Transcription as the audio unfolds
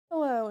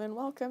and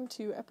welcome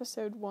to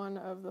episode 1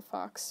 of the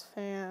Fox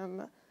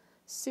Fam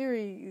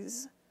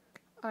series.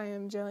 I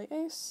am Jelly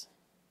Ace.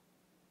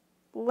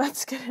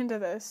 Let's get into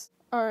this.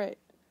 Alright,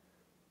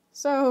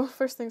 so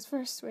first things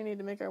first, we need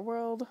to make our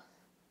world.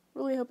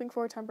 Really hoping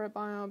for a temperate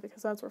biome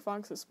because that's where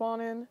foxes spawn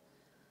in.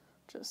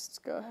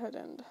 Just go ahead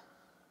and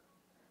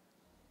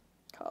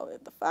call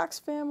it the Fox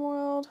Fam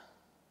world.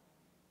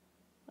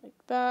 Like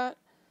that.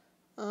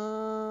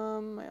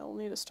 I'll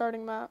need a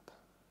starting map.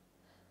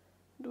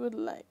 Would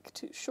like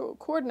to show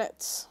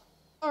coordinates.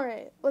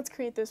 Alright, let's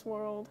create this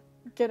world,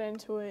 get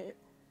into it,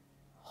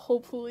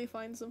 hopefully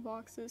find some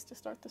foxes to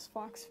start this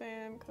Fox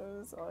Fam,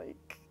 because,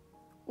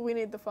 we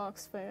need the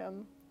Fox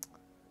Fam.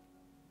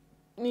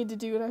 Need to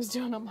do what I was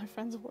doing on my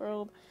friend's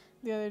world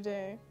the other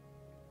day.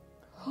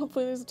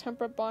 Hopefully there's a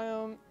temperate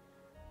biome.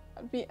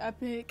 That'd be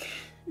epic.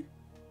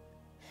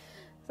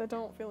 I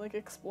don't feel like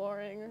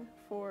exploring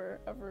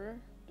forever,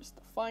 just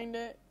to find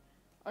it.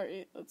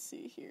 Alright, let's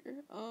see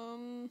here.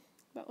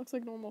 That looks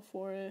like normal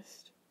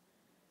forest.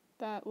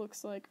 That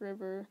looks like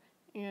river.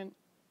 And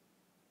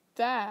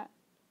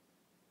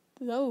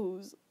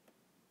those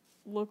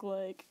look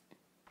like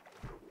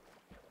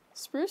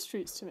spruce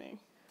trees to me.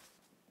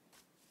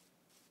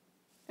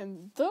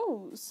 And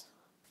those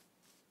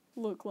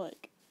look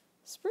like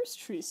spruce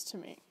trees to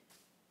me.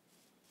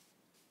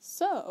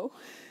 So,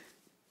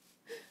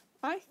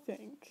 I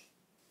think,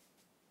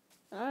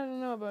 and I don't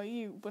know about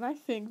you, but I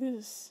think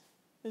this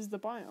is the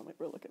biome that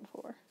we're looking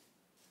for.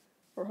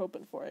 Or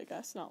hoping for, I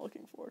guess, not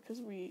looking for,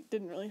 because we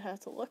didn't really have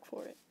to look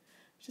for it.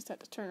 We just had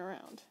to turn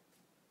around.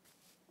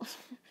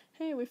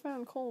 Hey, we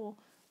found coal.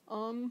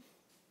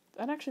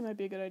 That actually might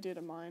be a good idea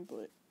to mine,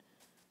 but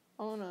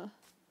I wanna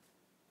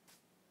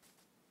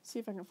see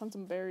if I can find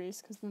some berries,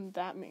 because then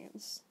that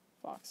means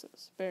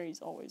foxes.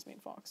 Berries always mean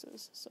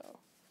foxes, so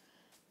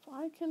if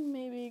I can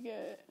maybe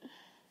get...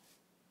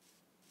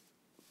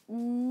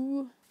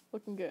 Ooh,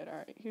 looking good.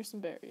 Alright, here's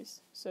some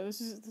berries. So this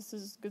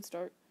is a good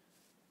start.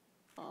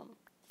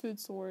 Food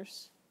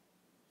source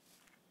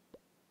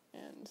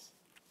and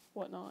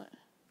whatnot.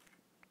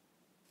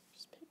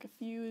 Just pick a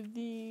few of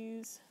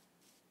these.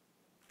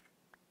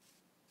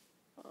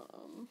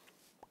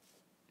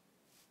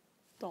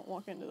 Don't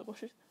walk into the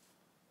bushes.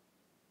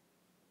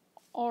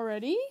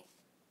 Already?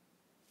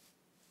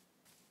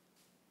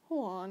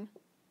 Hold on.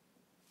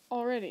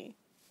 Already.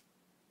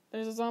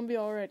 There's a zombie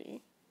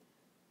already.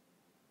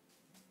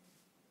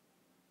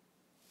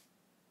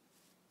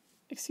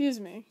 Excuse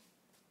me.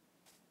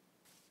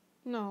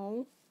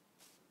 No.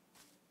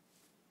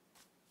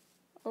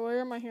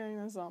 Where am I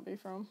hearing this zombie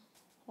from?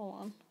 Hold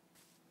on.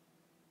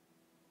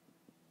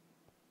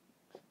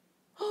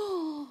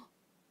 Oh!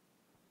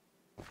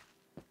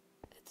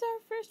 It's our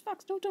first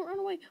fox. No, don't run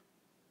away.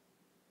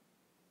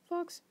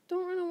 Fox,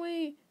 don't run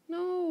away.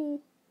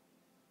 No.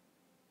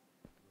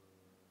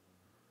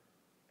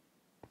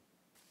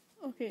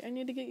 Okay, I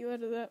need to get you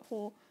out of that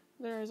hole.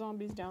 There are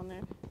zombies down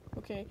there.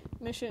 Okay,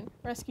 mission,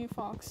 rescue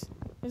fox.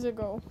 Is a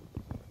go.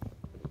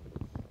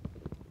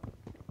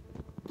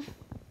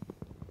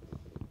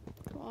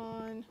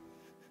 On.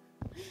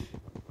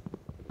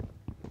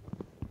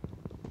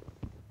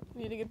 I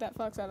need to get that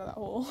fox out of that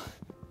hole.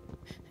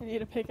 I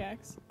need a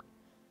pickaxe.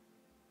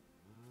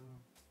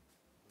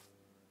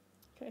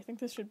 Okay, I think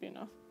this should be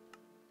enough.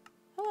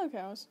 Hello,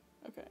 cows.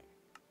 Okay.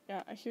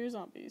 Yeah, I hear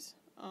zombies.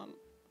 I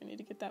need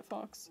to get that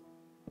fox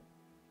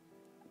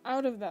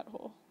out of that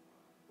hole.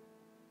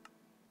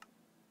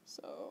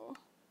 So,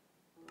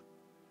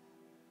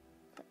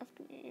 craft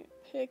me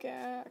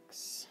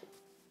pickaxe.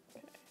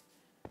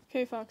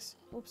 Okay, fox.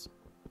 Whoops.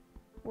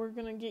 We're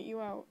gonna get you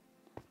out.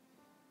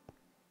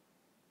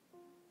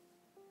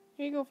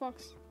 Here you go,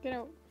 fox. Get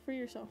out. Free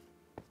yourself.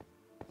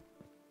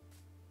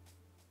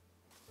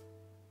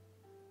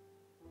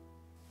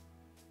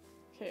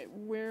 Okay,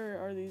 where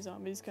are these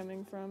zombies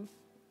coming from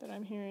that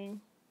I'm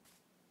hearing?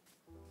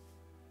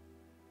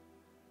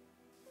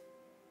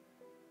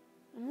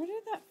 And where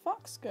did that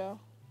fox go?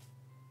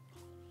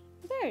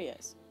 There he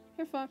is.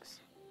 Here, fox.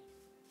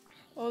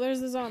 Oh,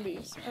 there's the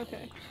zombies.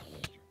 Okay.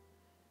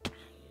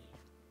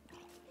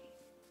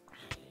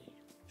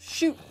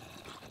 Shoot!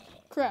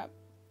 Crap.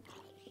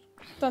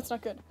 That's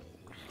not good.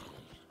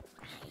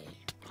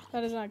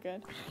 That is not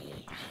good.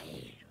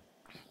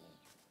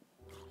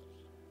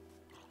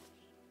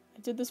 I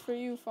did this for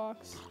you,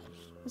 fox.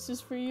 This is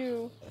for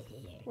you,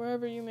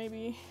 wherever you may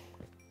be.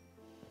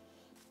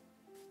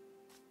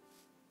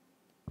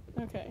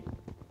 Okay.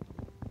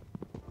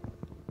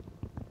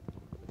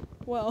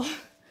 Well,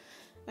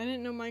 I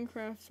didn't know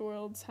Minecraft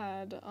worlds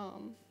had,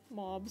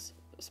 mobs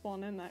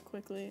spawn in that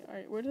quickly.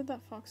 Alright, where did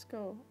that fox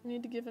go? I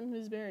need to give him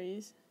his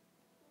berries.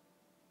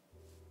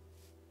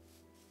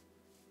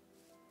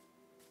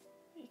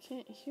 You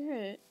can't hear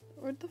it.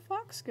 Where'd the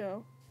fox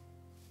go?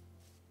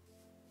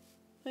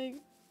 Like,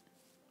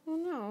 oh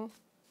no.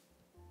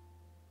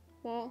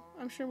 Well,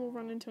 I'm sure we'll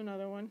run into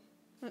another one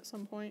at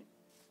some point.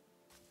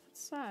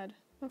 That's sad.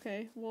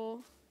 Okay,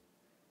 well,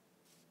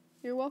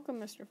 you're welcome,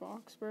 Mr.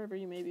 Fox, wherever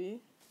you may be.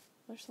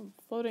 There's some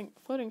floating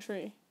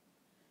tree.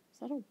 Is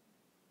that a...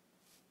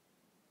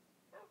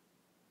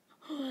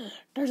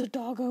 There's a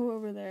doggo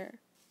over there.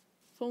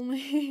 If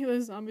only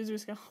the zombies were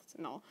skeletons.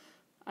 No,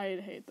 I'd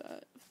hate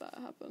that if that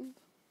happened.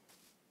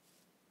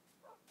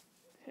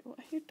 Okay, well,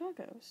 I hear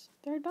doggos.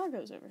 There are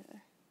doggos over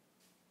there.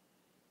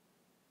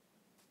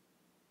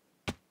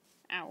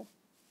 Ow.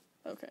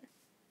 Okay.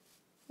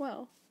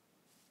 Well,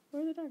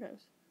 where are the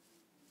doggos?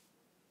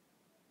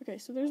 Okay,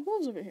 so there's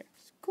wolves over here.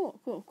 Cool.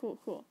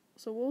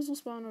 So wolves will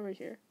spawn over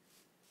here.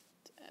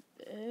 It's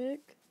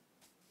epic.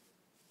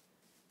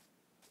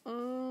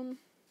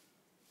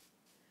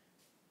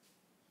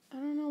 I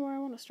don't know where I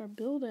want to start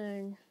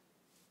building.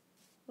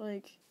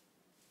 Like,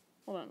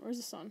 hold on, where's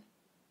the sun?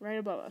 Right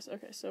above us.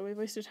 Okay, so we've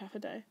wasted half a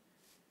day.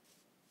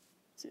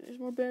 Let's see, there's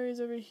more berries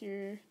over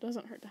here.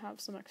 Doesn't hurt to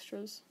have some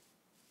extras.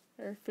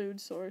 They're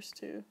food source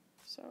too,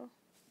 so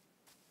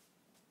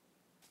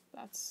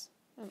that's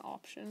an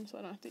option, so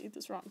I don't have to eat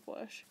this rotten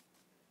flesh.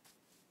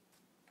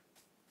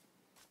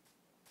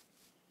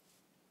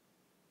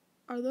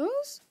 Are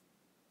those?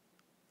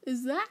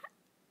 Is that?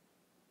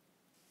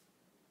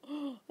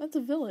 Oh, that's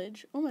a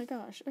village. Oh my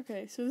gosh.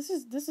 Okay, so this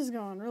is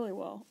going really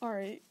well.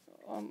 Alright,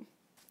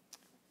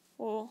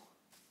 well,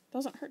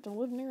 doesn't hurt to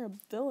live near a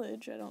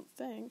village, I don't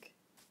think.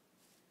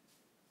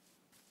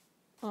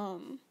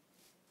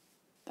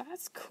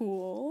 That's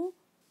cool.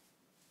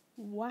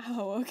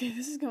 Wow, okay,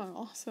 this is going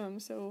awesome.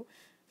 So,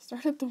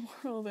 start up the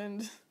world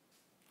and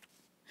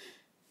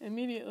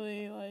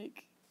immediately,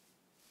 like,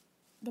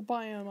 the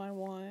biome I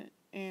want,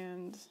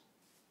 and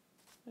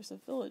there's a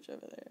village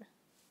over there.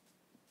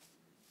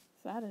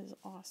 That is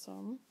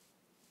awesome.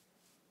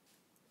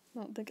 I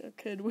don't think I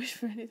could wish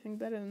for anything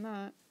better than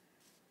that.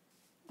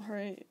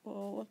 Alright,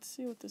 well, let's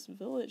see what this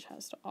village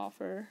has to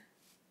offer.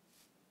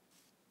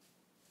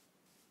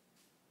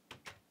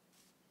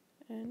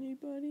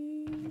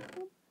 Anybody?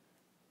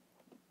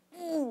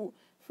 Ooh,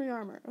 free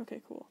armor.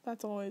 Okay, cool.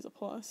 That's always a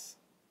plus.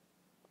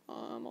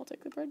 I'll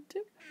take the bread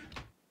too.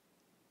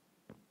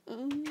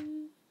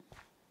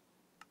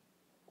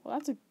 Well,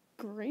 that's a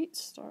great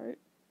start.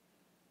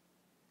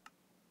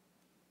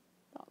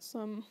 Got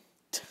some.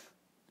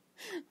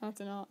 That's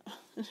not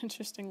an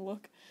interesting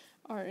look.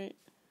 Alright.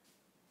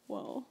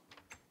 Well.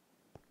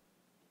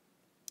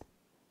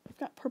 I've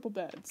got purple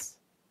beds.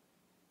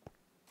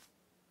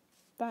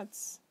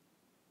 That's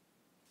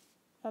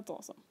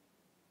awesome.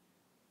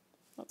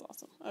 That's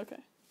awesome. Okay.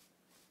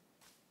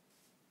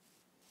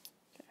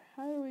 Okay,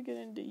 how do we get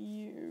into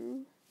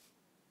you?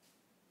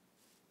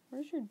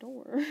 Where's your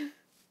door?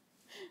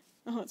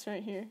 Oh, it's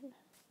right here.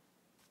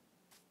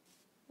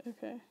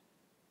 Okay.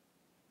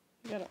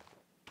 You got a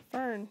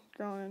fern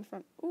growing in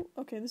front. Ooh,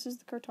 okay, this is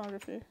the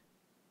cartography.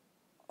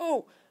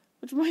 Oh!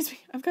 Which reminds me,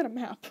 I've got a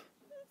map.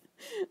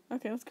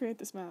 Okay, let's create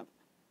this map.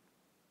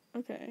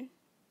 Okay.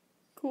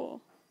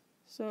 Cool.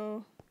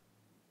 So...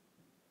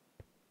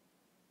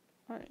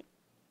 Alright.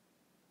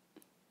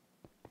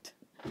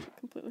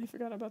 Completely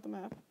forgot about the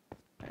map.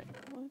 Alright,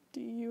 what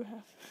do you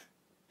have?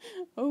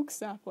 Oak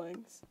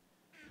saplings.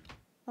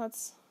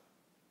 That's...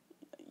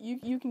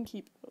 You can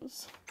keep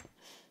those.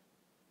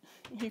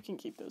 You can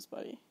keep those,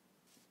 buddy.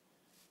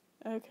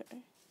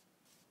 Okay.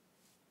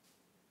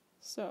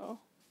 So...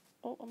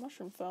 Oh, a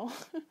mushroom fell.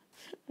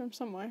 From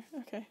somewhere.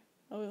 Okay.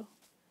 Oh,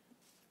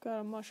 got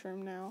a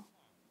mushroom now.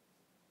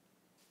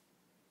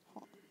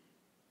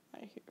 I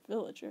hear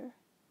villager.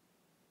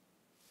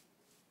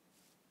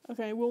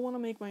 Okay, we'll want to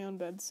make my own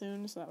bed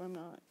soon, so that I'm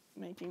not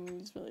making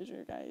these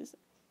villager guys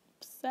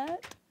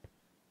upset.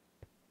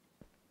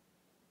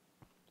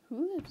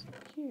 Who lives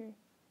here?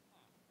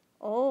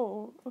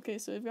 Oh, okay,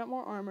 so we've got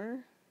more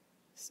armor,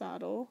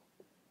 saddle,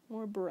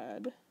 more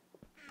bread.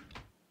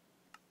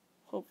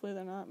 Hopefully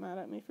they're not mad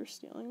at me for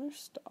stealing their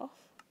stuff.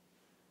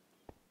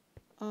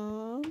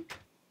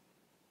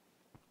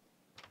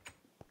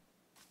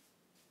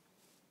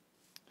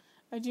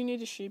 I do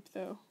need a sheep,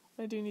 though.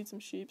 I do need some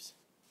sheeps.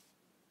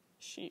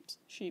 Sheep.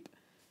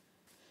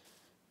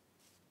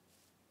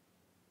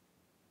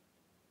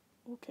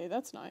 Okay,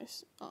 that's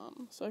nice.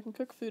 So I can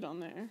cook food on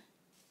there.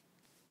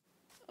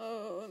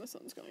 Oh, and the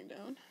sun's going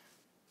down.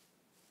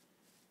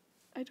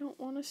 I don't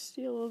want to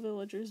steal a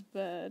villager's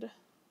bed.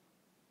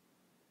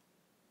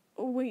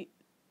 Oh, wait.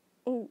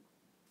 Oh,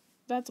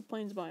 that's a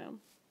plains biome.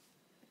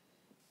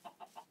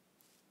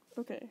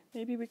 Okay,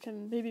 maybe we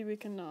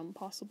can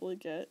possibly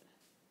get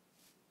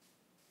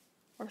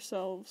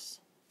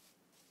ourselves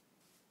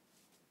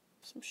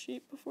some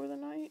sheep before the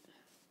night.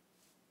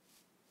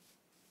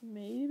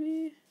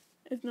 Maybe.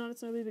 If not,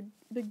 it's not a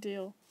big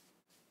deal.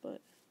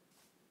 But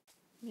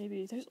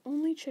maybe. There's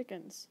only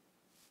chickens.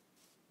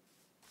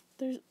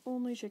 That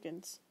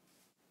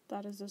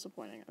is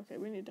disappointing. Okay,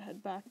 we need to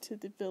head back to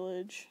the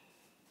village.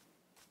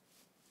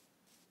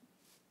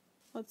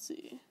 Let's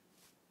see.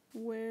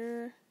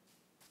 Where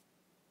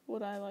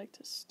would I like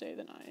to stay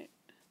the night?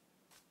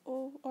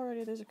 Oh,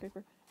 already there's a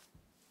creeper.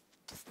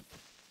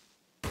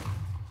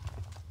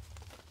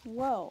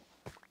 Well,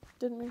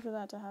 didn't mean for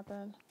that to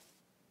happen.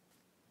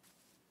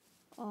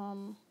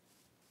 Oh,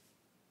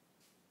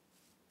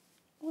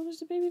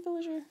 there's a baby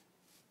villager.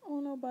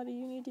 Oh no, buddy,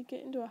 you need to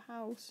get into a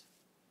house.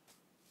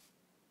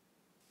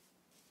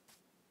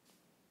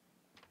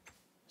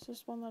 Is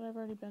this one that I've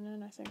already been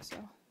in? I think so.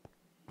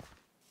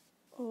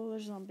 Oh,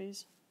 there's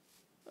zombies.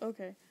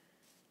 Okay.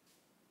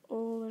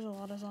 Oh, there's a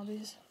lot of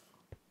zombies.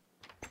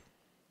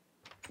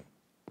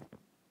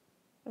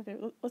 Okay,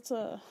 let's,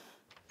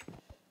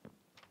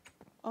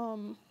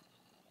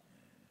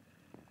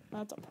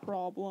 that's a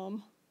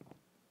problem.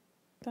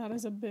 That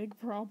is a big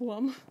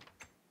problem.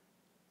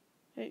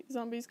 Hey,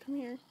 zombies, come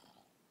here.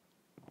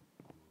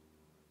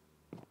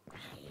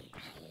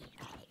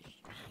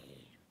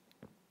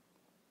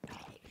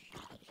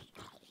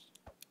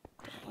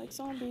 Don't like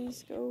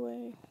zombies, go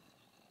away.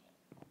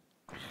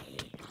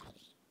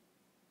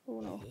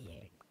 Oh no.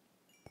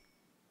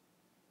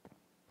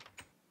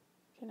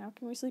 Okay, now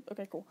can we sleep?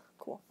 Okay, cool.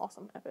 Cool.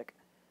 Awesome. Epic.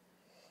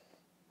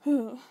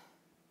 Alright.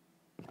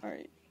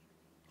 Okay.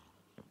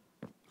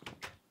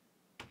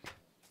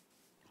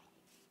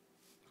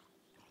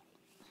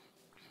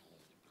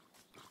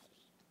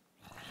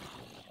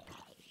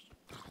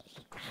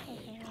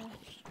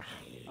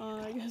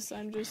 I guess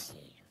I'm just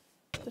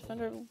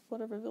defender of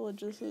whatever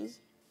village this is.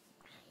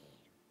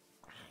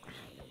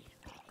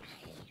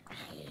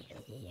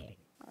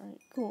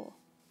 Alright, cool.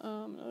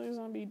 Another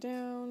zombie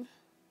down.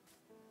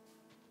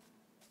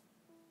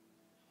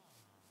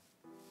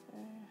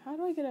 Okay, how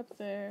do I get up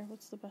there?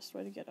 What's the best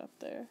way to get up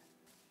there?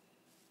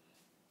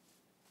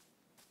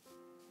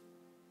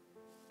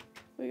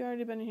 We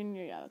already been in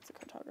here. Yeah, that's a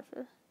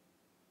cartographer.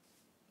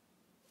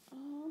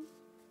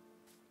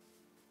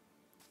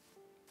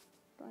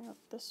 Going up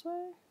this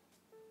way.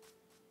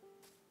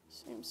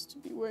 Seems to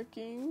be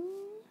working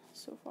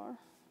so far.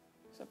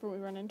 Except for we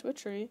run into a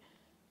tree.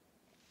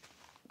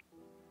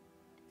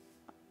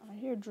 I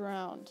hear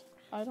drowned.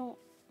 I don't...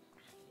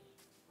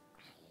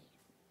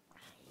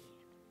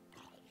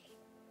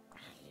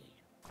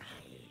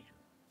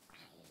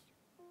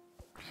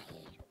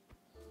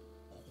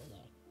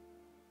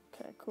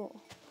 Okay,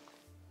 cool.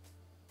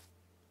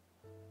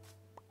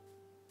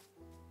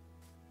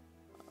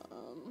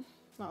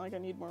 Not like I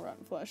need more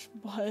rotten flesh,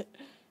 but,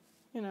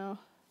 you know,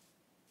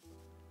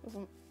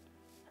 doesn't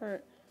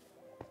hurt.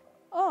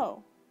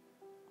 Oh!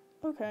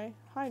 Okay.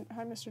 Hi,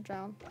 Mr.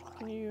 Drown.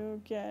 Can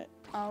you get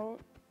out?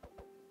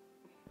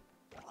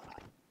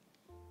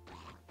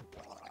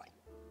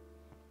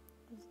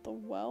 Is the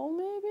well,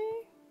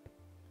 maybe?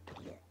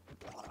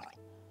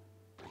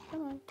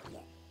 Come on.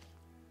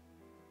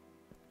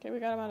 Okay, we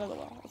got him out of the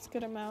well. Let's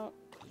get him out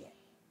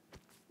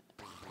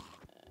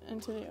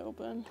into the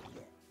open.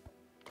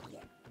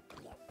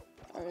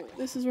 Alright,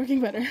 this is working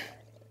better.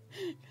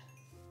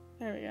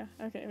 There we go.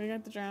 Okay, we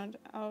got the drowned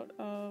out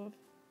of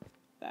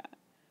that.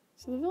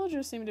 So the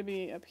villagers seem to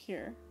be up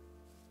here.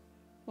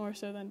 More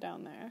so than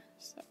down there,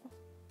 so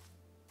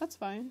that's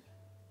fine.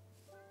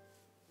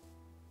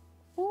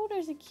 Oh,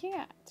 there's a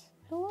cat.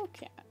 Hello,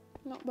 cat.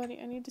 No, buddy,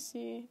 I need to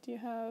see. Do you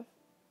have...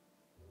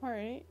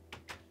 Alright.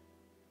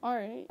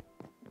 Alright.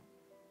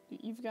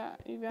 You've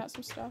got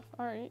some stuff.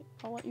 Alright,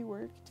 I'll let you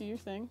work. Do your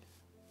thing.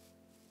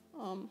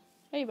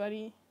 Hey,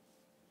 buddy.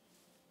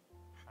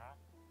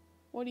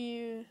 What do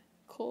you...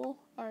 Cool?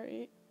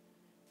 Alright.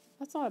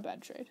 That's not a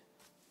bad trade.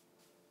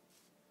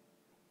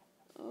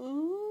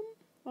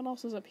 What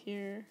else is up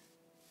here?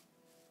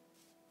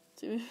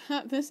 So we've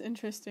got this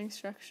interesting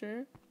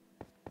structure.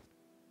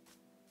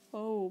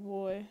 Oh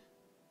boy.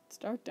 It's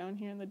dark down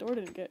here and the door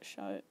didn't get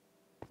shut.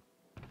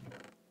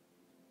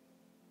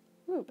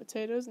 Ooh,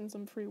 potatoes and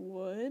some free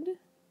wood.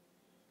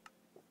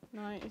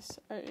 Nice.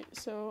 Alright,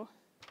 so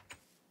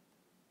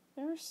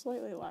they're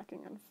slightly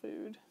lacking on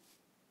food.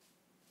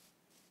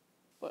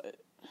 But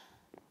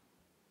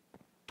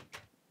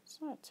it's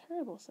not a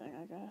terrible thing,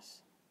 I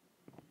guess.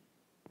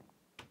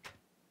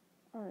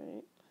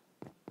 Alright.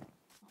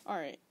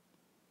 Alright.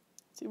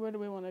 See, where do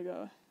we want to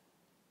go?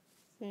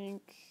 I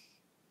think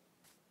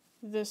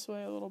this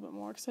way a little bit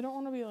more, because I don't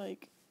want to be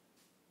like...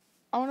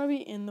 I want to be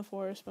in the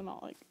forest, but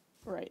not like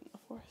right in the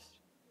forest.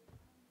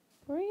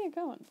 Where are you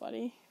going,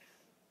 buddy?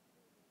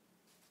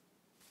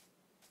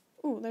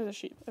 Ooh, there's a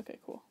sheep. Okay,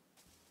 cool.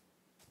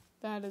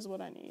 That is what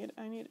I need.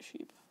 I need a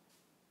sheep.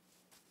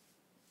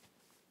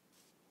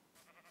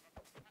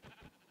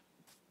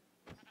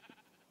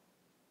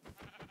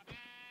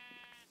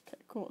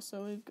 Okay, cool.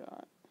 So we've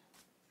got...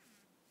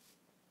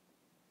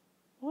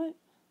 What?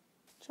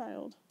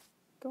 Child,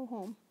 go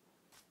home.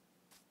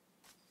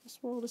 This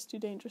world is too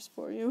dangerous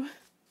for you.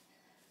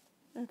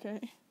 Okay.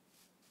 Let's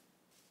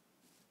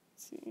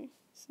see.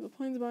 So the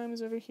plains biome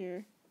is over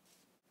here.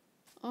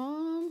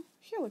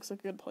 Here looks like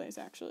a good place,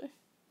 actually.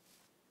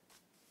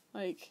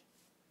 Like,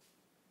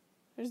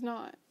 there's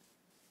not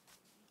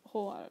a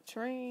whole lot of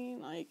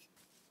terrain. Like,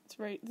 it's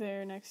right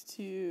there next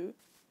to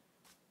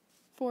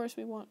forest.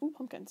 We want... Ooh,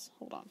 pumpkins.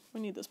 Hold on.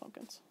 We need those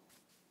pumpkins.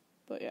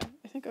 But yeah,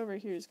 I think over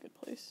here is a good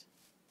place.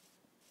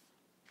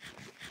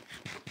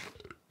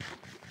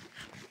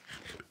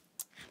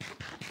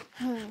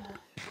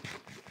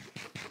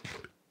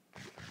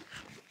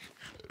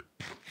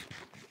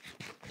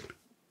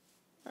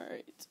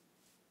 Alright.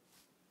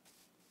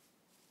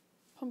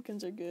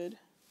 Pumpkins are good.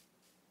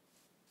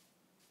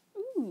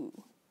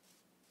 Ooh.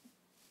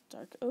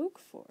 Dark oak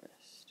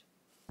forest.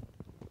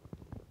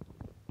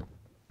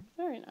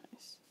 Very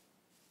nice.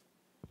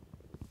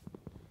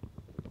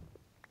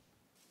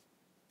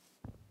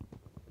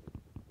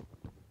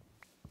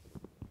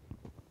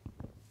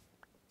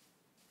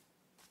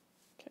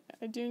 Okay,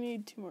 I do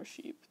need 2 more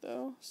sheep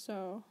though,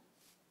 so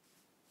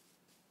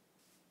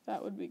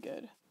that would be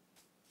good.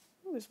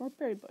 Oh, there's more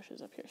berry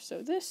bushes up here.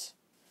 So this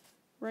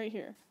right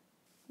here,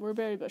 where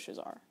berry bushes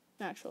are,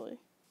 naturally,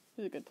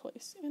 is a good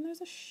place. And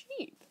there's a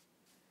sheep,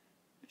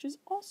 which is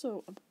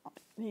also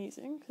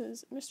amazing,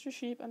 because Mr.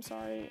 Sheep, I'm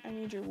sorry, I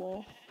need your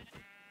wool.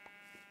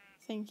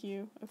 Thank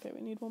you. Okay, we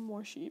need 1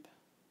 more sheep.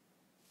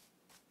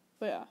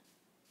 But yeah,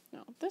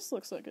 no, this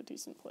looks like a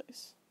decent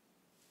place.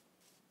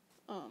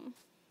 Can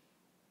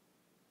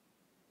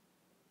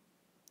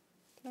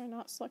I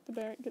not select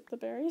get the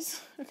berries?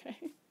 Okay.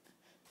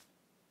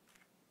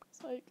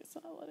 It's like, it's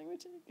not letting me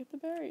get the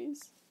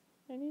berries.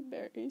 I need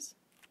berries.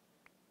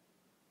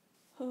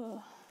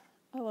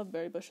 I love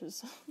berry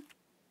bushes.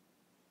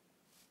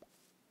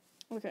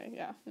 Okay,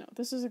 yeah, no,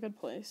 this is a good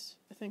place.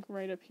 I think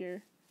right up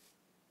here.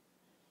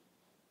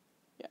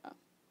 Yeah.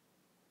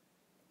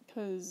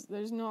 Because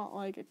there's not,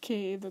 like, a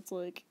cave that's,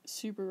 like,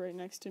 super right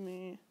next to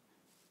me.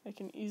 I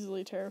can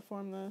easily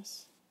terraform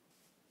this.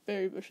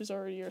 Berry bushes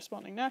already are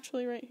spawning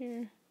naturally right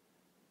here,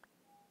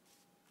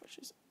 which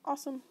is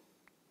awesome.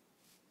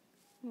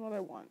 And what I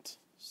want.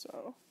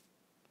 So,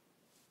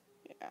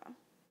 yeah.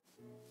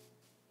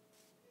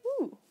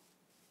 Ooh.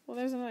 Well,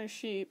 there's another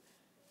sheep.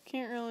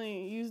 Can't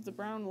really use the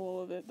brown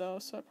wool of it, though,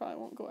 so I probably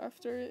won't go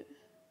after it.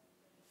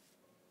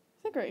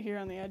 I think right here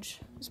on the edge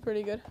is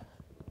pretty good.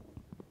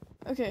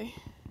 Okay,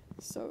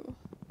 so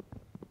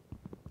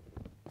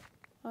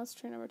that's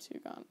tree number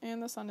 2 gone.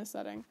 And the sun is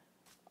setting.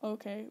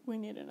 Okay, we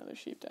need another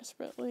sheep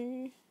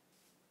desperately.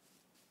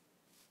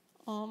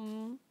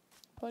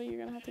 Buddy, you're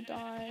gonna have to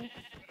die.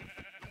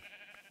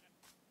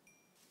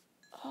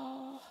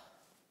 Oh.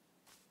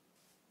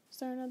 Is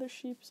there another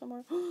sheep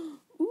somewhere?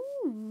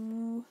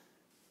 Ooh.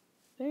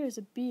 There's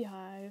a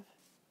beehive.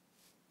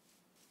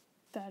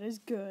 That is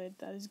good.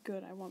 That is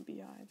good. I want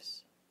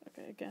beehives.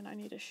 Okay, again, I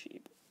need a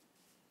sheep.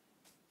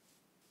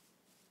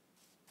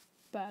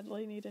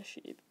 Badly need a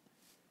sheep.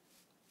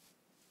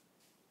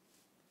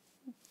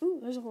 Ooh,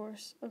 there's a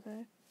horse.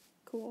 Okay.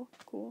 Cool,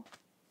 cool.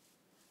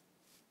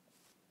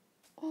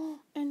 Oh,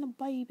 and a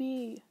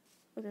baby.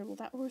 Okay, well,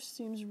 that horse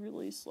seems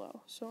really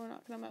slow, so we're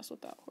not gonna mess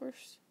with that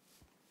horse.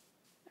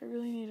 I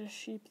really need a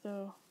sheep,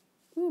 though.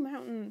 Ooh,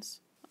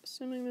 mountains.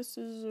 Assuming this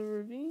is a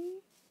ravine?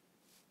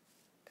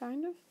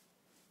 Kind of.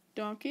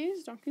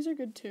 Donkeys? Donkeys are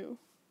good, too.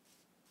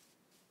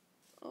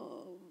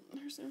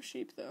 There's no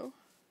sheep, though.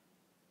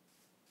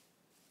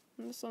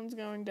 And the sun's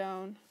going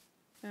down,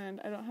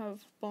 and I don't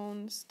have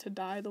bones to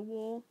dye the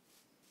wool.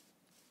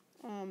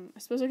 I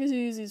suppose I could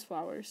use these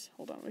flowers.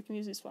 Hold on, we can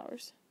use these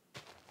flowers.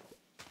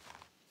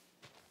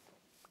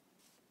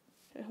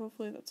 Okay,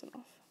 hopefully that's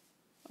enough.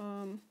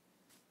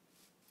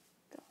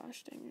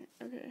 Gosh dang it.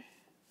 Okay.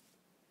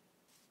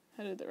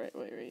 Headed the right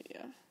way, right?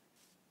 Yeah.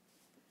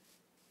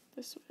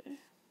 This way.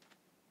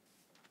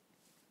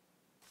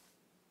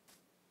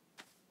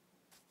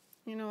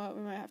 You know what?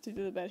 We might have to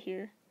do the bed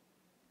here.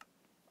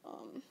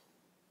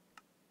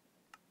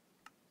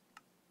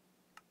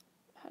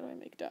 How do I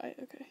make dye?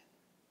 Okay.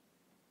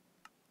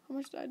 How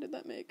much dye did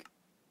that make?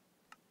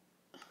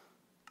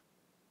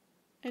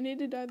 I need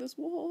to dye this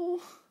wool.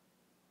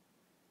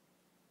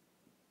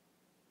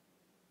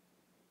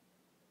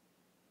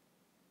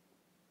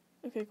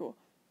 Okay, cool.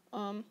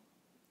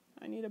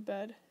 I need a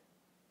bed.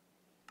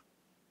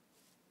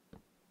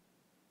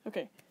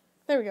 Okay,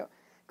 there we go.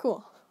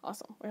 Cool.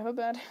 Awesome. We have a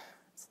bed.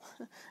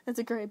 It's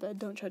a gray bed,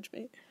 don't judge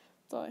me.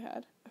 That's all I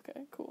had.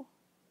 Okay, cool.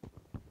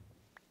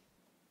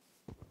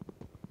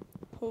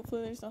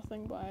 Hopefully there's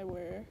nothing by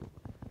where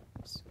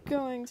I'm just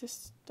going to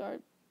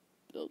start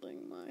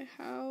building my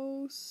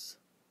house.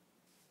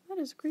 That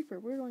is a creeper.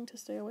 We're going to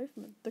stay away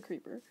from the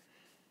creeper.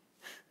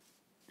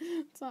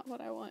 It's not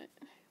what I want.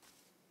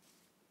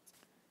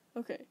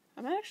 Okay,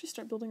 I might actually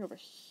start building over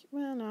here.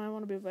 Well, no, I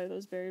want to be by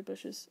those berry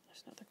bushes.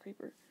 There's not the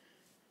creeper.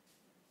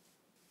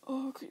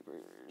 Oh,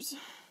 creepers.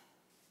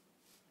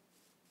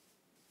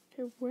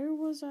 Okay, where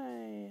was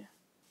I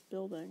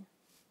building?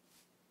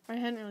 I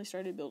hadn't really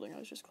started building, I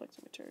was just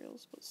collecting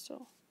materials, but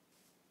still.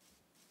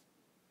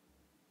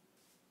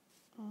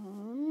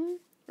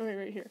 Okay,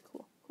 right here.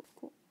 Cool.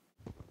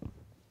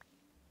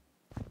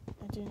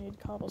 I do need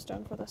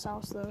cobblestone for this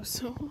house, though,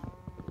 so.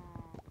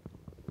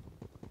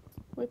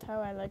 With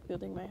how I like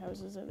building my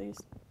houses, at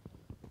least.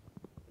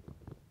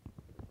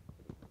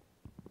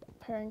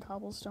 Pairing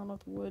cobblestone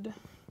with wood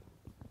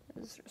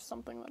is just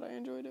something that I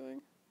enjoy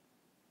doing.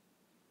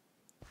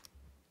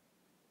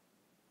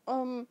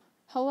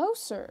 Hello,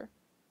 sir.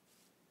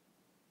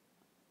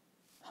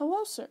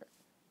 Hello, sir.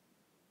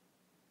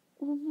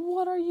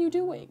 What are you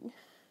doing?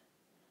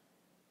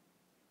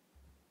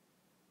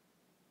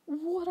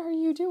 What are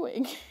you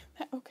doing?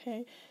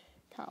 Okay,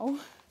 cow.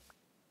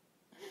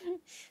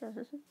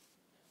 Sure.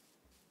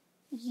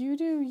 You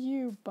do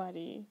you,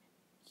 buddy.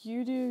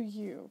 You do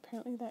you.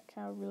 Apparently that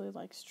cow really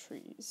likes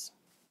trees.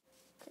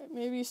 Okay,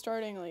 maybe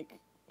starting, like,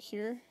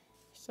 here.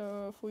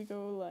 So if we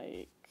go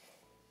like,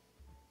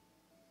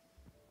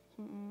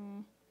 if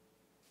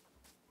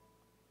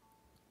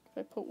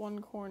I put one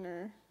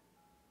corner,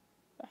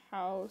 the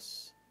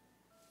house,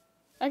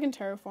 I can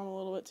terraform a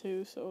little bit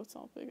too, so it's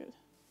not big. It's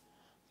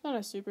not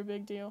a super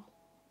big deal.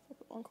 If I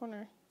put one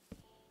corner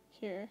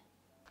here,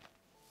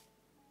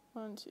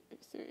 1, 2,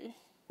 3,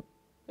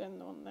 then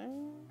the one there.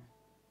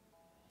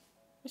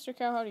 Mr.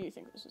 Cow, how do you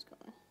think this is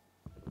going?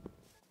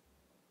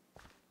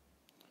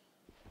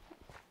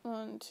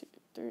 1, 2,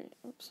 3,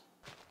 oops.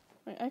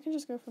 Wait, I can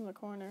just go from the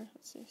corner.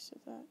 Let's see, so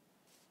that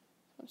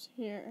comes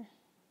here.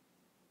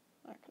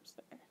 That comes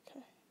there,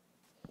 okay.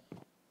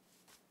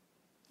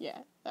 Yeah,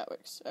 that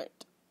works.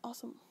 Alright,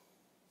 awesome.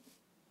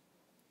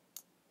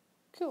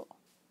 Cool.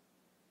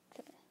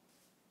 Okay.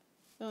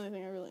 The only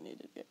thing I really need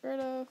to get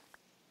rid of.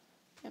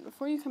 And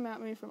before you come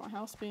at me for my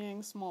house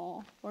being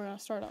small, we're gonna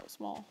start out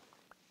small.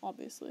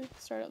 Obviously.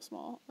 Start out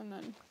small, and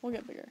then we'll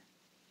get bigger.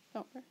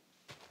 Don't worry.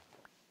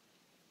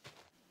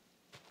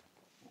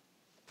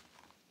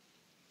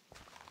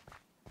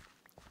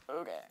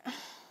 Okay.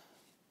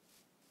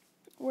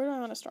 Where do I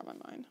want to start my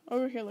mine?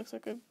 Over here looks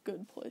like a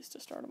good place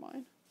to start a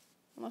mine.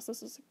 Unless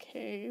this is a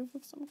cave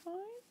of some kind.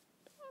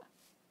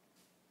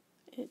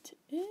 It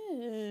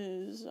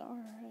is.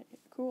 Alright,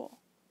 cool.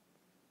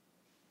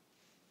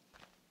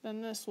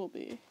 Then this will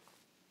be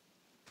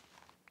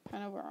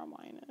kind of where our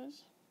mine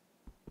is.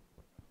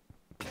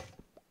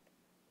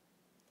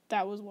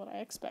 That was what I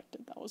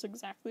expected. That was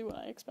exactly what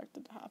I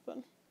expected to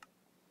happen.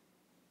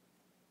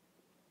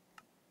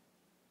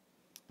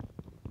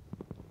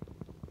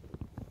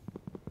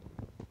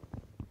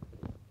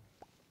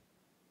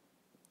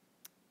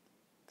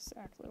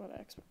 Exactly what I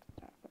expected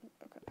to happen.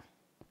 Okay.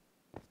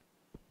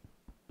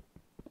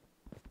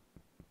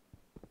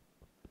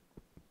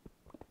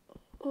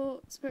 Oh,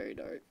 it's very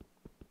dark.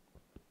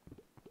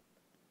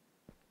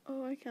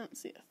 Oh, I can't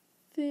see a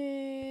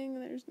thing.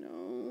 There's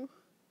no...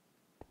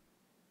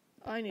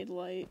 I need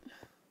light.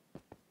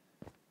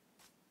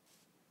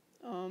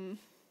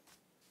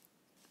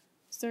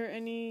 Is there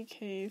any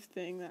cave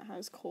thing that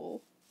has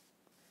coal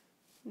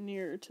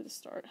near to the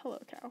start? Hello,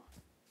 cow.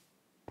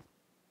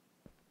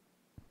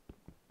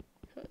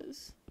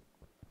 Because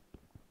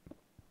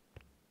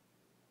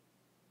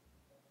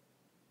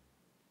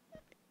I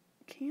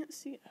can't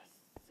see a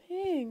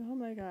thing. Oh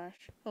my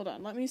gosh. Hold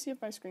on, let me see if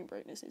my screen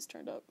brightness is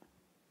turned up.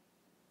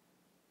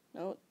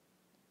 No,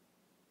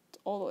 it's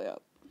all the way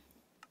up.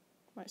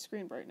 My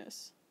screen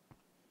brightness.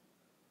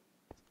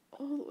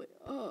 All the way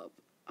up.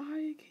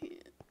 I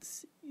can't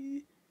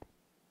see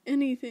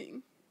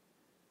anything.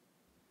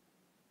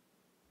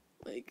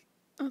 Like,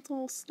 that's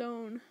all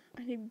stone.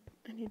 I need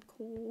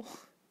coal.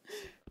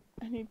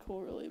 I need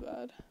coal really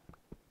bad.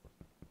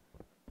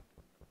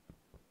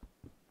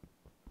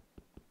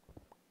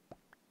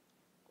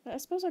 I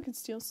suppose I could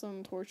steal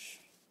some torch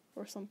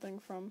or something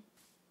from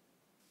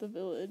the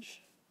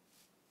village.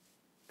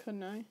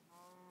 Couldn't I?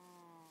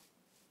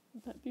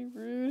 Would that be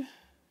rude?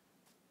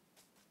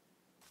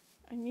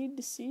 I need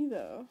to see,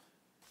 though.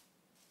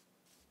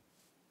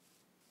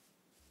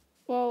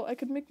 Well, I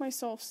could make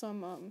myself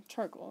some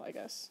charcoal, I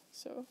guess.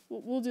 So,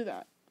 we'll do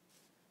that.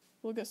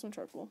 We'll get some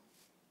charcoal.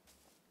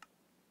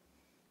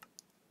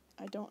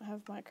 I don't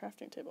have my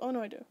crafting table. Oh,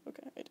 no, I do.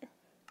 Okay, I do.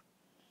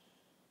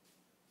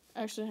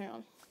 Actually, hang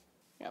on.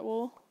 Yeah,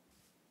 we'll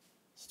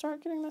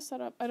start getting this set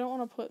up. I don't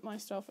want to put my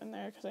stuff in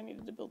there because I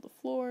needed to build the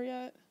floor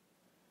yet.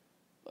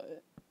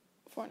 But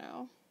for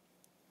now.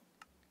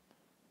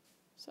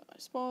 Set my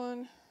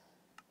spawn.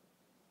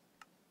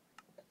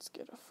 Let's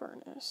get a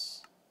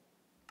furnace.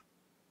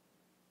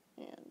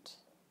 And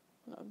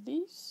one of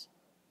these.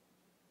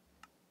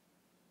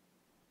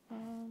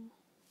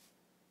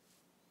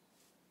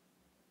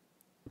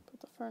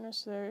 Put the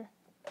furnace there.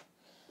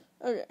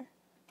 Okay.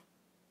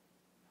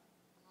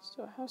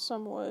 So I have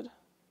some wood.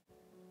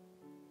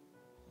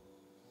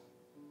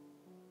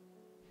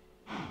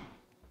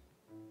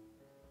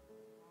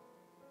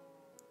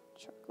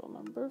 Charcoal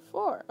number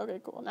 4. Okay,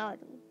 cool. Now I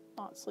can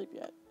not sleep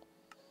yet.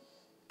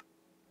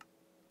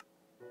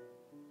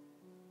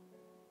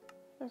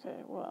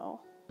 Okay,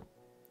 well,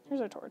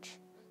 here's our torch.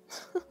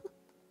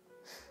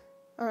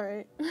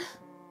 Alright.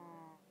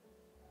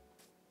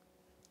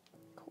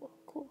 Cool.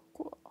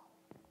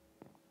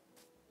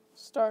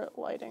 Start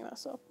lighting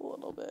this up a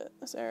little bit,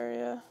 this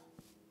area.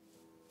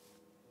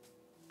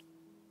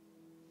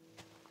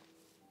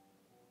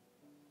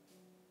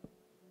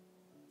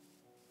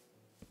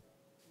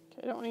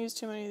 Okay, I don't want to use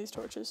too many of these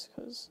torches,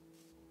 because,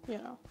 you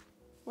know,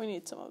 we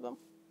need some of them.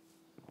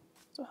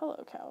 So,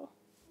 hello, cow.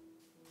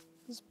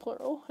 This is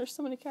plural. There's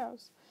so many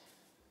cows.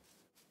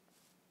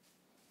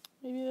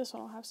 Maybe this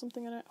one will have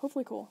something in it.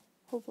 Hopefully cool.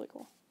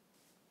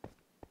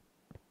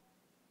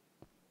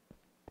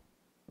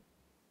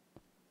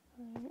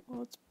 Alright,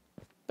 well, it's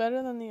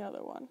better than the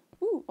other one.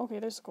 Ooh, okay,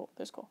 there's coal.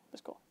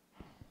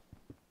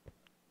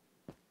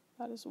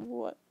 That is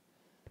what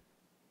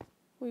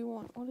we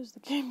want. What is the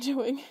game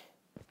doing?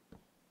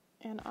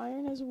 And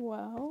iron as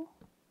well.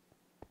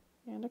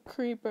 And a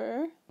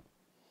creeper.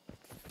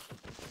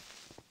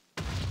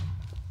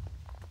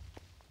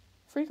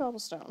 Free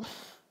cobblestone.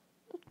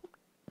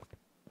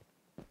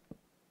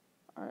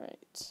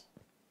 Alright.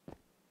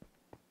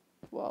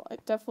 Well, I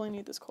definitely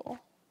need this coal.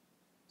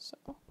 So.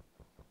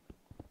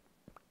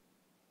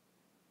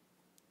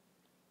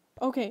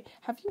 Okay,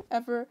 have you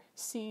ever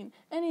seen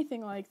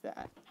anything like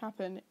that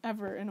happen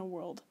ever in a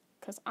world?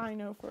 Because I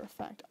know for a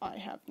fact I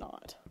have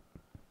not.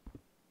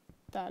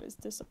 That is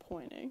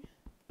disappointing.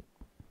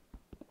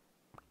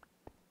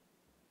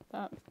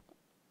 That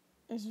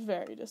is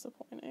very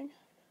disappointing.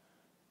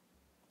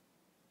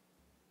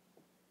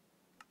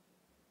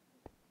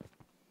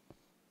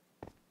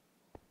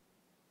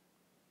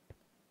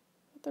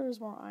 But there was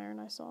more iron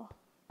I saw.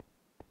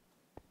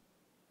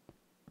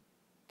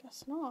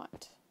 Guess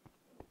not.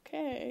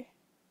 Okay.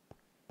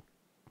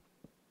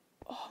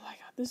 Oh my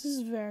god, this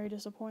is very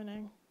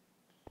disappointing.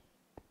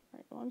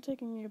 Alright, well, I'm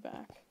taking you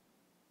back.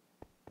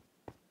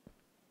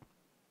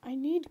 I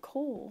need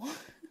coal.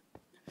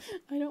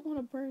 I don't want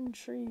to burn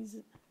trees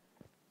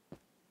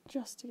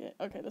just to get...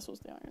 Okay, this was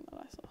the iron that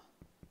I saw.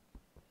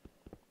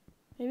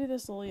 Maybe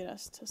this will lead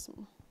us to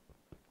some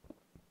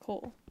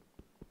coal.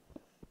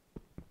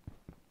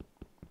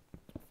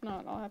 If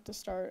not, I'll have to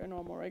start a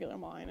normal regular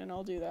mine, and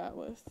I'll do that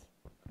with...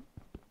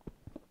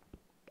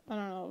 I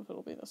don't know if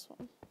it'll be this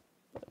one.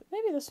 But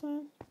maybe this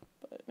one,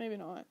 but maybe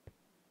not.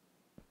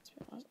 To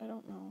be honest, I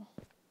don't know.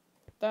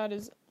 That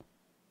is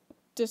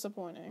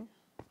disappointing,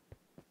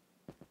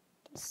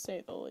 to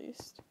say the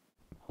least.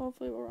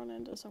 Hopefully we'll run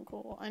into some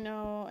coal. I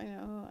know.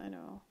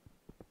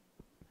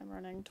 I'm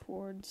running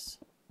towards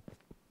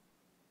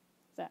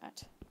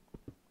that.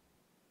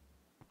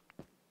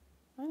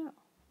 I know.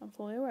 I'm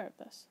fully aware of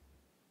this.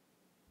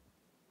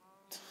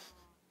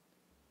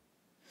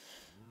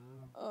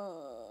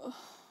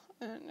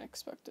 I didn't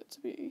expect it to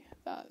be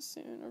that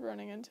soon of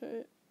running into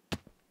it.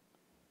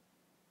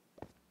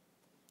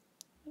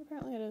 But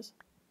apparently it is.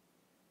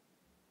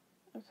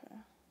 Okay.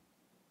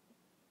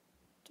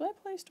 Do I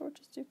place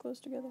torches too close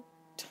together?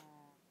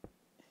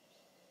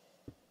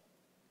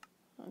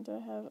 Do I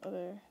have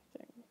other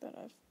things that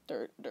I've...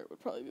 Dirt would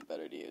probably be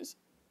better to use.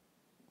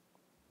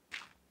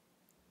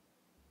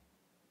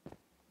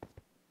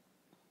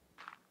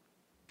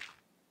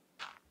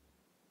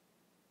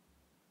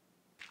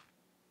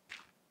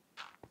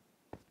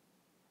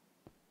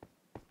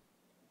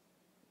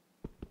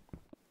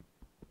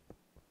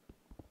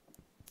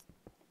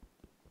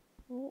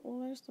 Well,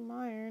 there's some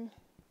iron.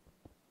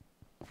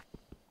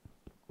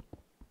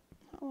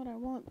 Not what I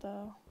want,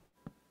 though.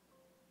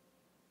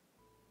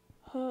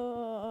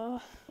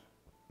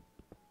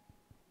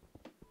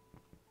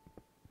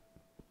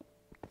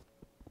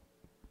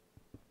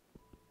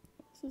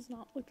 This is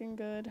not looking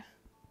good.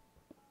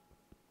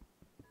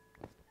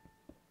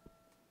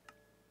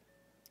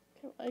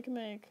 Okay, well, I can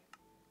make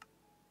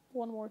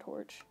one more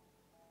torch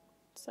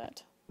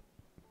set.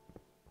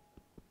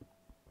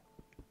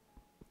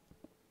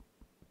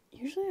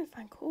 Usually I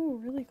find coal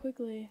really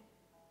quickly.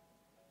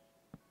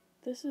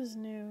 This is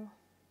new.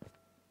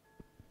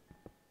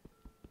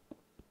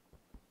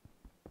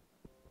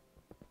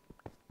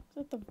 Is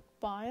that the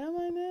biome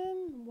I'm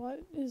in?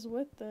 What is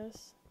with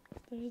this?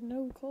 There's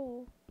no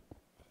coal.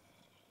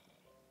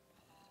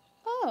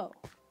 Oh.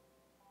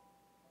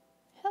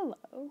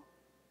 Hello.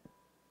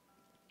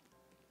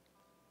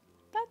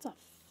 That's a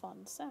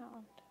fun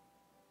sound.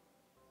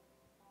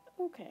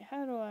 Okay,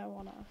 how do I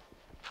wanna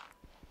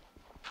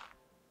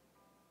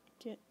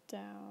get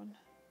down?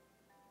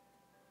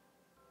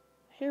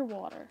 I hear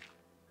water.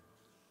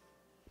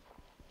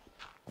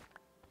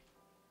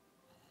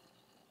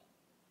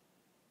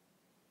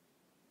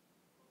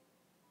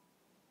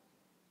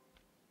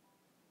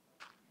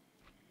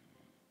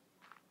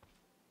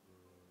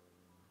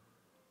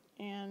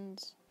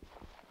 And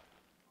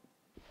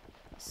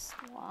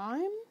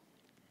slime?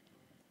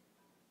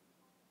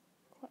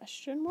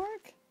 Question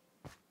mark?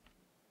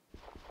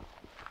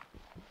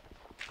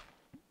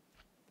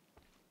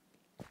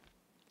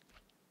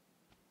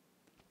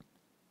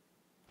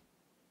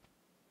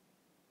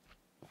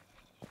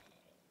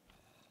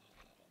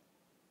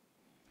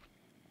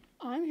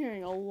 I'm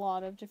hearing a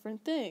lot of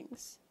different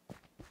things.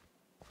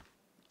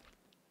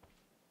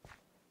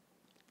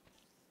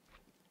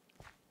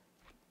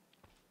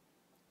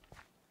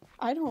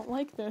 I don't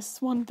like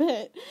this one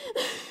bit.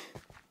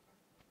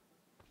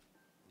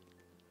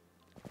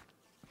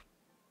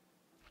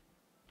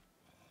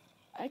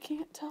 I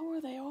can't tell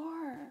where they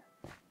are.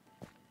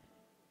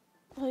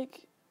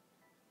 Like...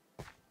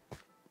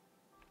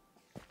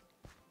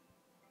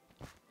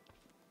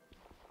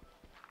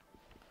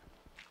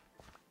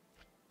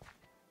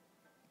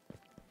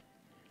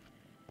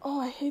 Oh,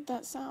 I hate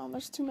that sound.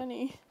 There's too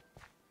many.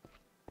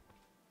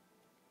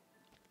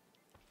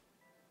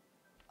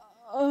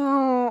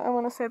 Oh, I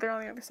want to say they're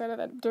on the other side of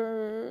that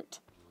dirt.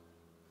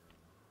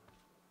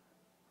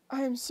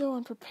 I am so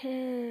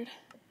unprepared.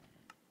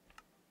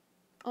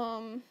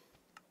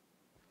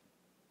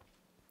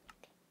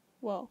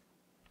 Well,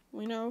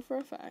 we know for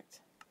a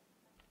fact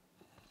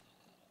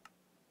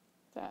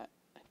that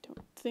I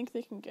don't think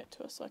they can get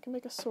to us, so I can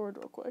make a sword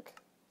real quick.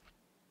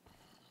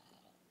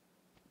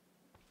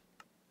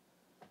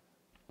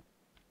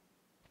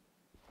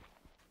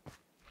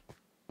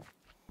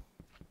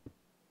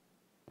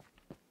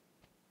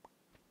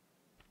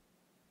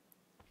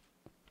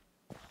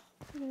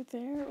 either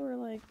there or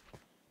like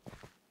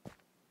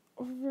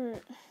over.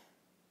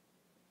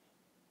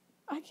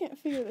 I can't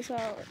figure this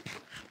out.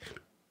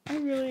 I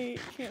really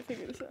can't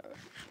figure this out.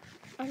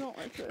 I don't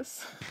like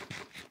this.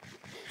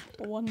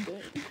 One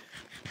bit.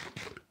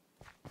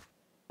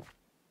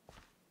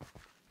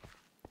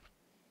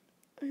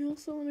 I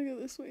also want to go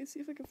this way and see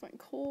if I can find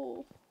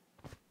coal.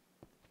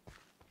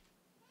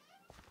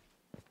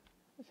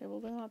 Okay, well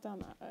they're not down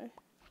that way.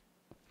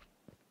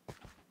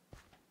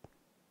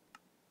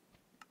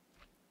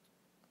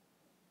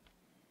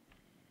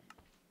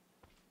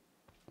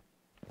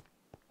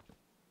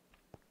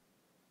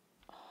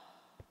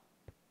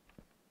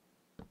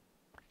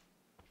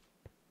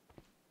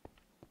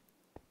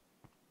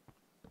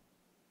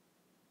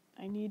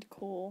 I need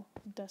coal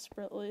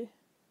desperately.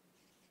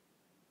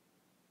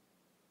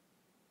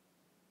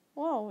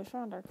 Well, we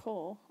found our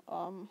coal.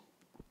 I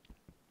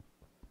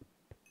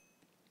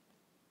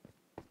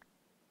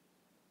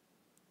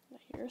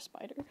hear a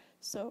spider,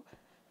 so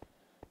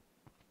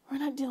we're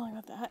not dealing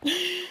with that.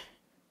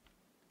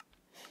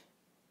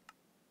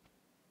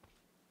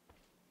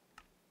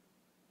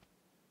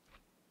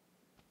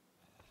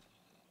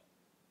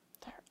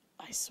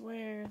 I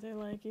swear, they're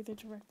like either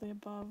directly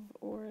above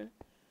or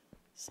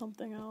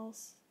something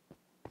else.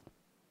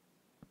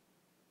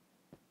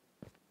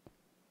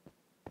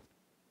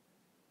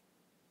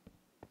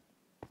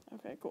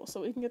 Okay, cool.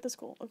 So we can get this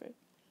coal. Okay.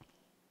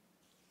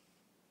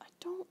 I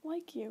don't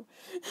like you.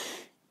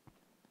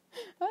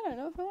 I don't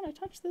know if I want to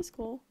touch this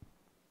coal.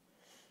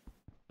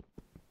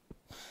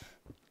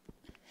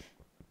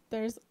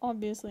 There's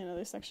obviously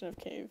another section of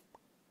cave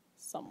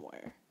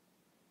somewhere.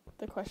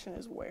 The question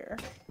is where.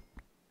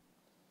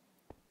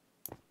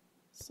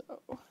 So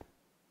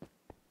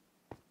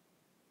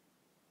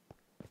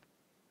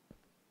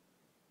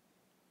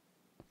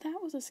that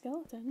was a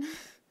skeleton.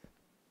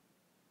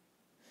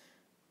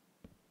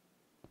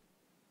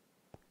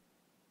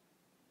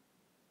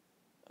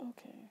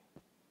 Okay.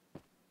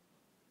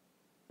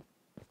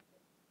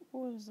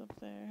 What is up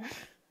there?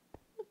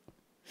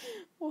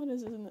 What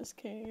is in this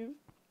cave?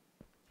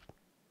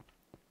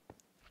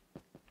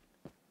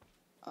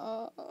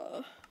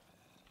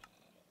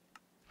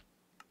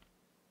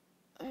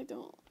 I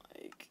don't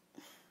like.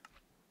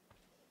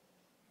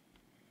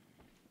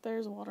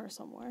 There's water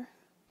somewhere.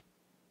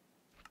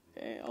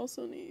 Okay, I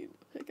also need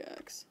a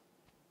pickaxe.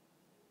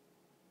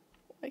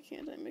 Why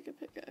can't I make a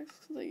pickaxe?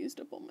 Because I used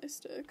up all my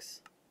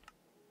sticks.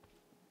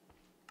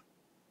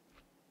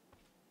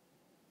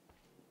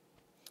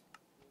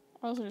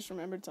 I also just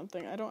remembered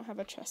something. I don't have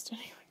a chest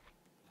anywhere.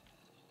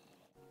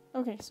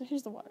 Okay, so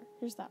here's the water.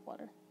 Here's that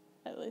water.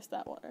 At least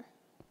that water.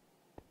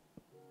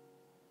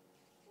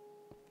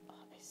 Oh,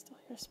 I still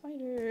hear a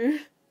spider.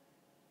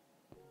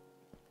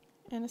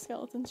 And a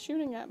skeleton's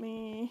shooting at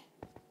me.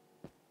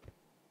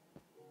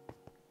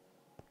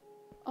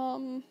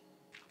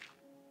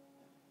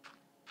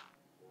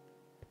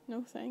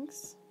 No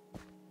thanks.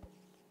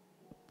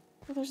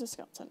 Oh, there's a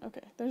skeleton.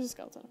 Okay, there's a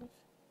skeleton.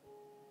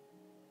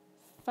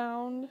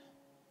 Found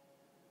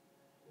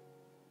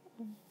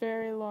a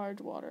very large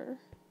water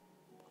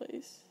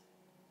place.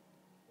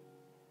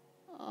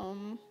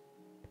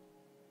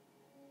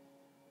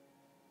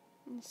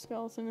 The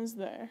skeleton is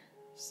there,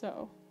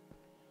 so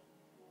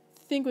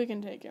think we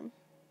can take him.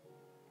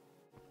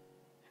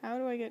 How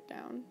do I get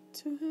down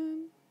to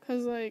him?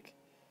 'Cause like,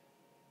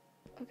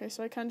 okay,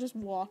 so I can just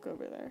walk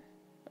over there.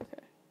 Okay.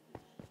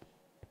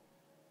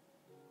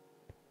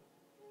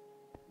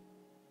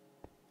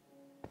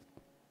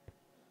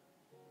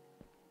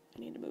 I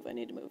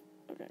need to move.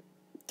 Okay.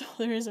 Oh,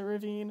 there is a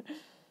ravine.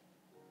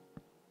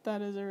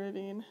 That is a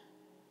ravine.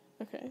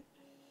 Okay.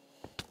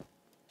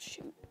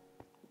 Shoot.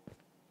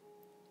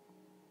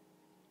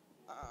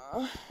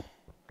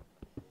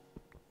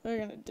 We're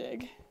gonna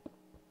dig.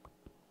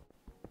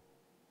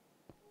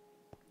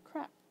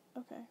 Crap.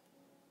 Okay.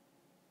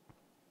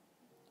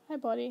 Hi,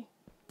 buddy.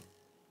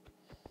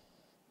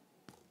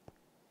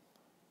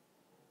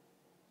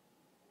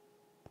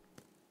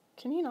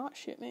 Can you not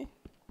shoot me?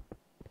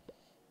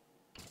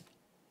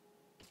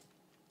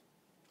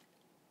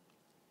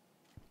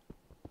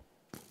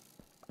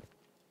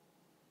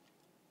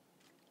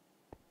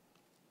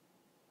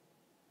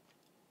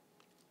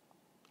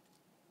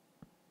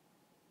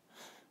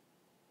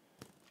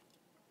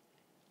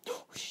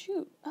 Oh,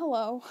 shoot.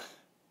 Hello.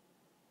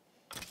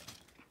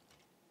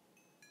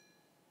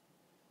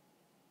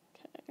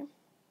 Okay.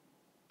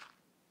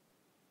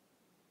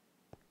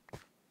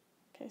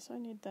 Okay, so I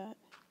need that.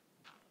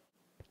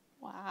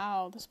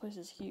 Wow, this place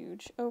is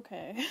huge.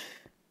 Okay.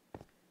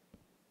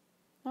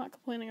 Not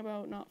complaining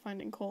about not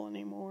finding coal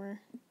anymore.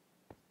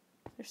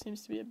 There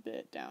seems to be a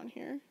bit down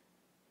here.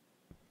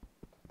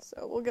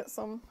 So we'll get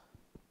some.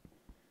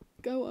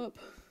 Go up.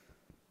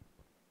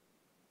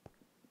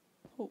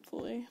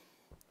 Hopefully.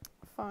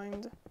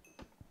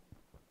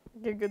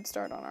 Get a good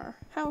start on our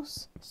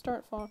house,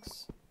 start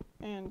Fox,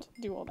 and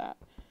do all that.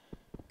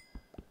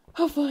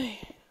 Hopefully.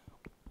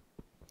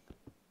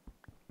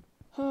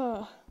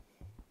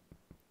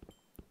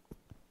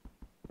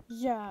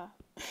 Yeah.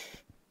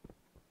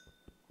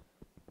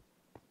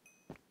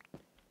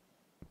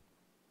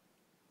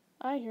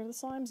 I hear the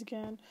slimes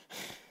again.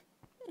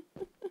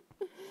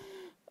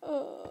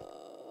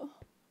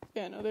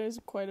 Yeah, no, there's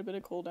quite a bit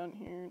of coal down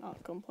here.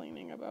 Not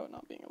complaining about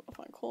not being able to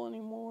find coal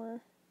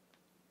anymore,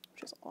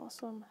 which is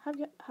awesome.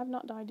 Have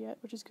not died yet,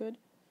 which is good.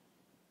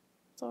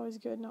 It's always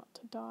good not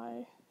to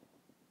die.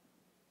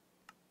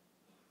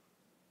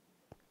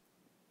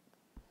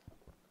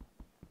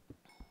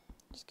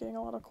 Just getting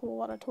a lot of coal, a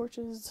lot of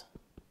torches.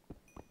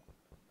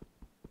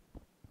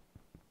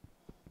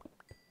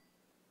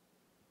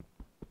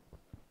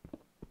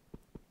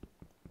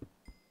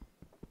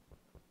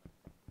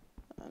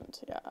 And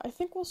yeah, I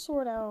think we'll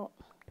sort out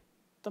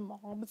the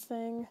mob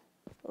thing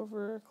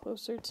over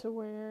closer to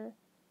where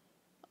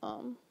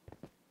I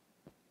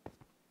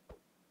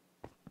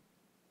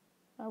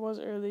was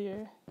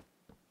earlier.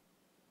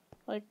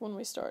 Like when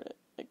we started,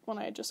 like when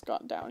I just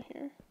got down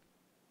here.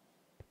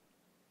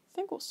 I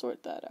think we'll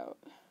sort that out.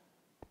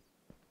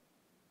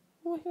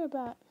 We'll hear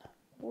that.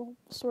 We'll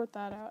sort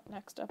that out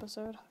next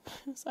episode.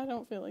 So I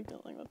don't feel like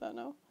dealing with that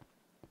now.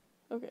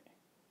 Okay.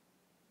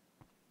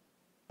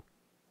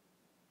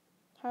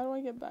 How do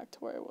I get back to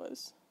where I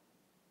was?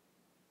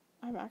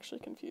 I'm actually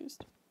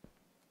confused.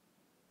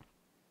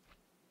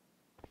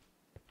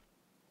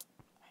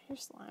 I hear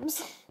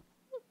slimes.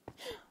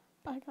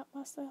 I got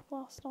myself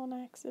lost on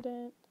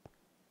accident.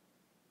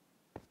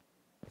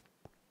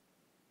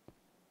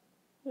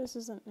 This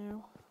isn't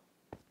new.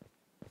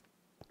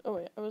 Oh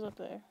wait, I was up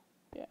there.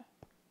 Yeah.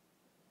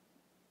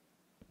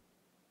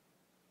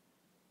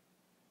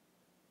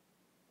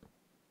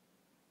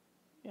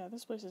 Yeah,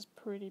 this place is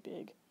pretty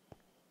big.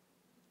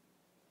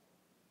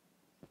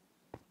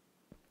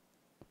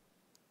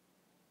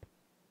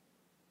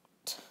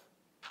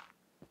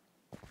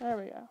 There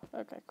we go.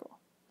 Okay, cool.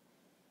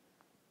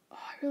 Oh,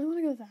 I really want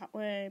to go that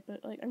way,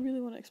 but like I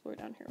really want to explore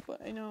down here, but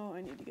I know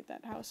I need to get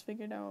that house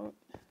figured out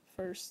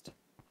first.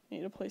 I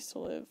need a place to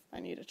live.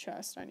 I need a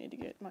chest. I need to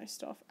get my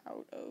stuff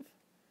out of.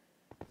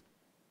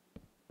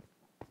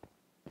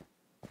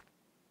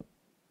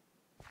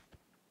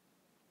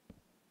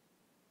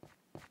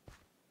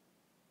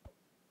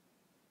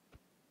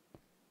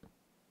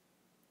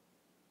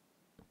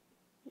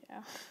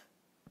 Yeah.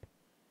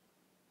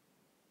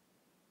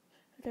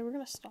 Okay, we're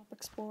gonna stop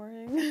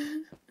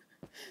exploring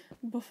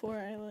before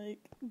I, like,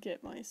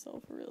 get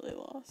myself really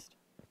lost.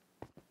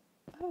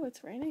 Oh,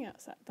 it's raining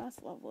outside.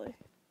 That's lovely.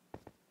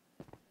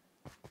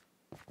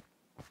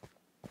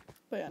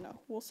 But yeah, no,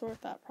 we'll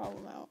sort that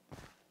problem out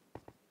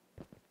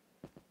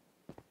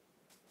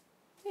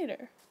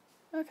later.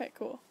 Okay,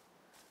 cool.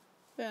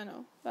 But yeah,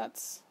 no,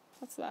 that's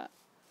that.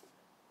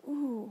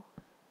 Ooh.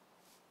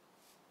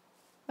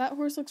 That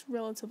horse looks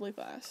relatively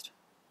fast.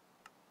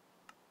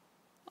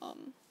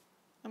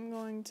 I'm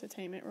going to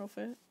tame it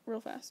real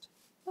fast.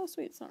 Oh,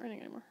 sweet, it's not raining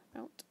anymore.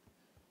 Mount.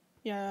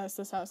 Yeah, it's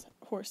this house.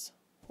 Horse.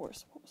 What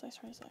was I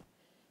trying to say?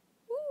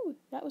 Woo,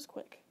 that was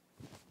quick.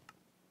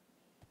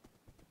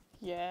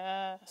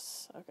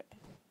 Yes. Okay.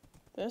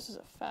 This is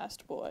a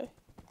fast boy.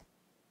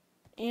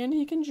 And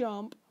he can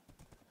jump.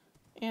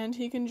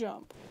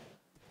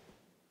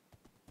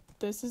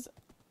 This is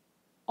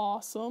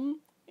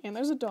awesome. And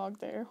there's a dog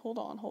there. Hold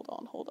on.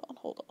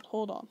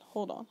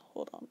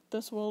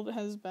 This world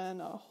has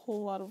been a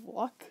whole lot of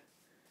luck.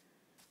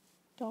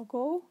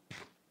 Doggo?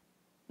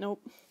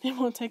 Nope. It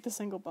won't take the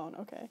single bone.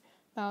 Okay.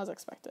 That was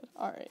expected.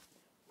 Alright.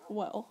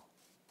 Well.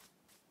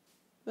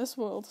 This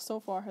world so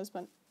far has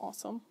been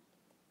awesome.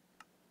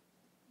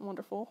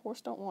 Wonderful. Horse,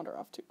 don't wander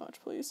off too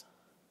much, please.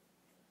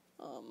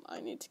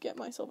 I need to get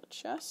myself a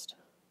chest.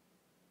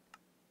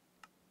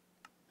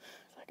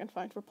 If I can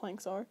find where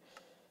planks are.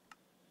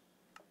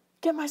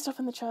 Get my stuff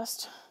in the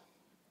chest.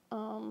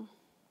 I'm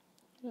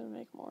gonna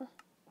make more.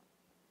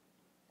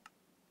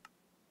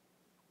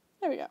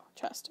 There we go.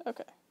 Chest.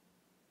 Okay.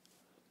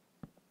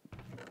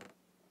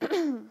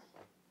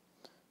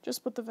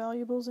 Just put the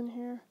valuables in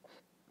here.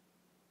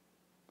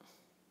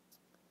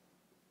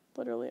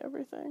 Literally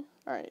everything.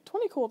 Alright,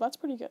 20 cool. That's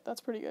pretty good.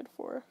 That's pretty good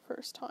for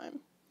first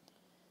time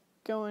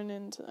going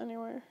into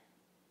anywhere.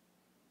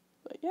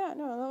 But yeah,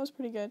 no, that was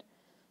pretty good.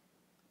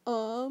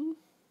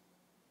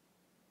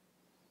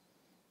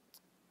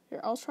 Here,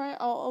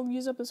 I'll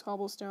use up this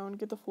cobblestone,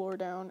 get the floor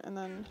down, and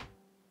then,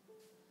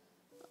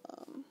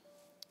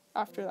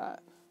 after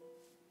that.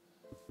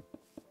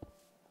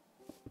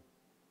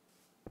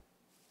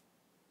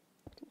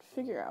 I can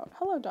figure out.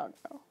 Hello,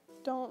 doggo.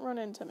 Don't run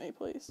into me,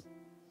 please.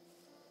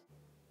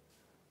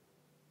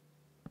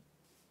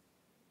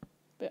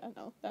 But yeah,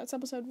 no, that's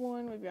episode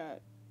 1. We've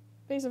got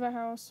base of a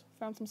house,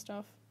 found some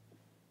stuff.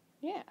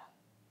 Yeah.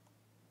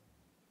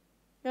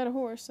 Got a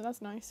horse, so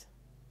that's nice.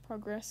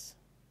 Progress.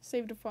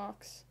 Saved a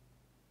fox.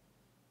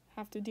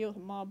 Have to deal with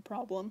a mob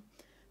problem.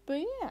 But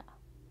yeah.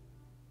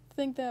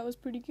 Think that was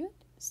pretty good.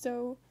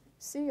 So,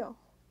 see y'all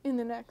in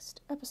the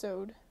next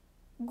episode.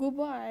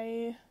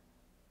 Goodbye.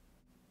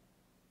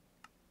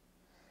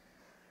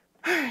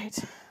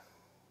 Alright.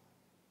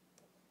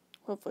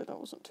 Hopefully that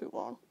wasn't too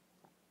long.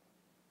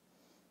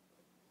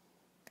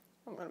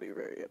 I'm gonna be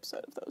very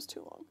upset if that was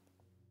too long.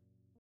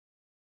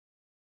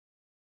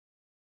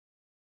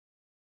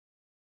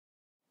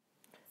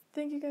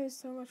 thank you guys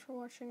so much for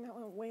watching. That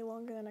went way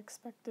longer than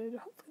expected.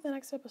 Hopefully the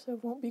next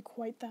episode won't be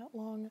quite that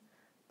long.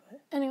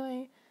 But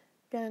anyway,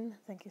 again,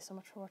 thank you so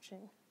much for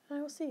watching. And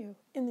I will see you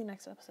in the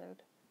next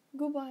episode.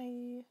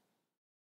 Goodbye.